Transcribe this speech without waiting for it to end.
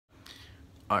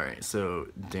Alright, so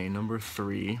day number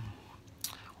 3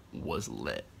 was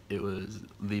lit. It was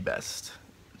the best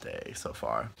day so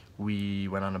far. We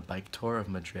went on a bike tour of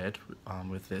Madrid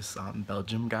with this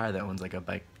Belgium guy that owns like a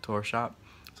bike tour shop.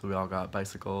 So we all got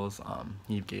bicycles.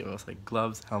 He gave us like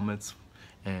gloves, helmets,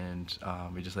 and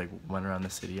we just like went around the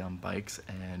city on bikes,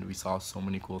 and we saw so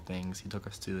many cool things. He took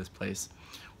us to this place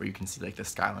where you can see like the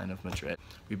skyline of Madrid.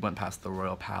 We went past the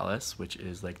Royal Palace, which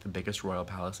is like the biggest royal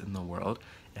palace in the world.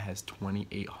 It has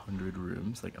 2,800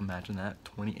 rooms. Like imagine that,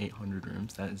 2,800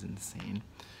 rooms. That is insane.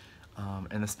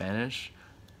 And the Spanish,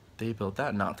 they built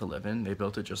that not to live in. They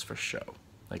built it just for show.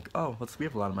 Like, oh, we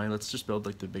have a lot of money. Let's just build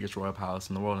like the biggest royal palace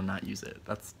in the world and not use it.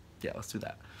 Yeah, let's do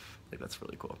that. Like, that's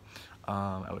really cool.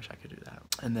 I wish I could do that.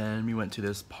 And then we went to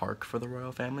this park for the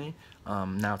royal family.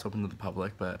 Now it's open to the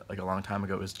public, but like a long time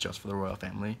ago it was just for the royal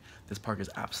family. This park is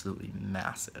absolutely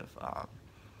massive.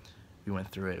 We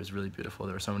went through it. It was really beautiful.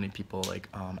 There were so many people like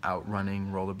out running,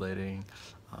 rollerblading.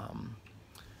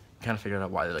 Kind of figured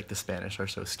out why like the Spanish are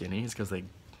so skinny. It's because they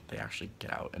actually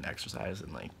get out and exercise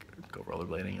and like go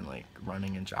rollerblading and like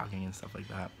running and jogging and stuff like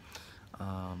that.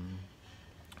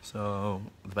 So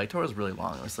the bike tour was really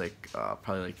long. It was like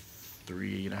probably like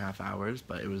 3.5 hours,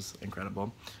 but it was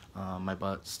incredible. My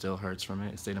butt still hurts from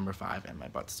it. It's day number 5 and my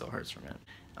butt still hurts from it.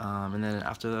 And then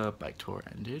after the bike tour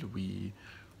ended, we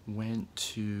went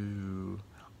to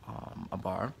a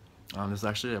bar. There's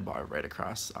actually a bar right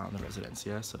across the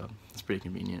Residencia, so it's pretty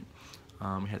convenient.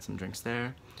 We had some drinks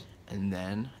there, and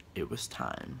then it was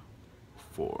time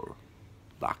for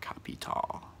La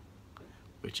Capital,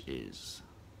 which is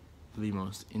the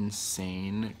most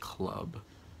insane club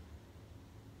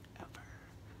ever.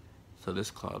 So this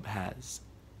club has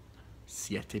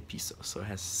 7 pisos, so it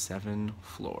has 7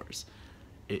 floors.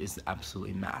 It is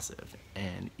absolutely massive,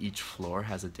 and each floor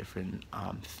has a different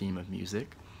theme of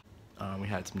music. We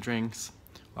had some drinks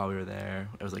while we were there.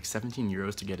 It was like 17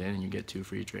 euros to get in, and you get 2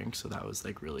 free drinks, so that was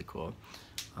like really cool.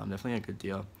 Definitely a good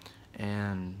deal.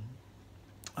 And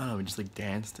I don't know, we just like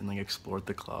danced and like explored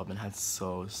the club and had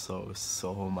so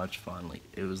much fun. Like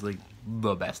it was like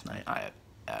the best night I have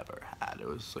ever had. It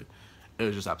was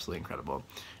just absolutely incredible.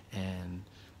 And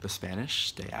the Spanish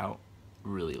stay out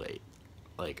really late.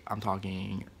 Like I'm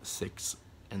talking 6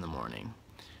 in the morning.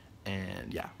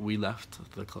 And yeah, we left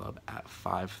the club at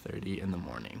 5:30 in the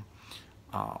morning.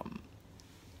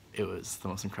 It was the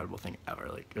most incredible thing ever.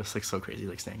 Like it was like so crazy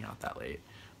like staying out that late.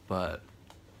 But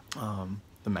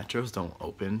the metros don't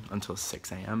open until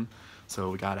 6 a.m. So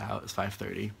we got out, it's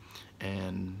 5:30,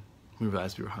 and we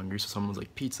realized we were hungry, so someone was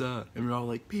like, pizza, and we were all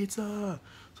like, pizza!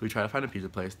 So we tried to find a pizza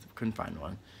place, couldn't find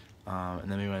one.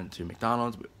 And then we went to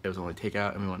McDonald's. It was only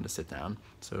takeout, and we wanted to sit down.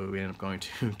 So we ended up going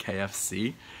to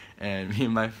KFC, and me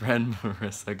and my friend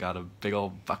Marissa got a big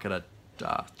old bucket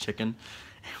of chicken,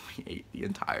 and we ate the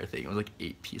entire thing. It was like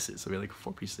 8 pieces, so we had like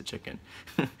 4 pieces of chicken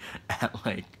at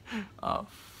like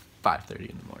 5:30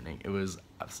 in the morning. It was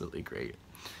absolutely great.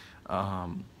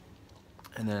 And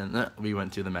then we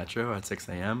went to the metro at 6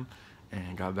 a.m.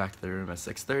 and got back to the room at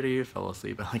 6:30, fell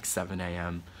asleep at like 7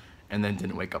 a.m. and then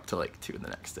didn't wake up till like 2 the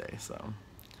next day. So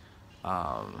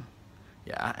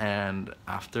yeah, and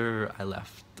after I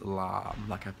left La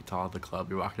Capital, the club,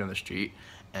 we were walking down the street,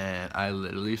 and I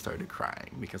literally started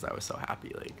crying because I was so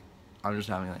happy. Like I'm just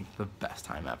having like the best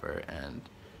time ever, and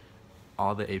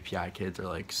all the API kids are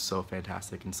like so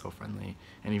fantastic and so friendly,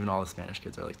 and even all the Spanish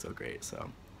kids are like so great.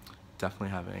 So definitely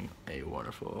having a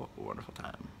wonderful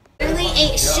time. Literally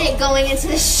ate shit going into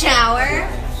the shower,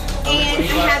 and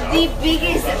I have the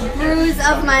biggest bruise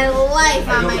of my life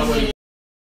on my knee.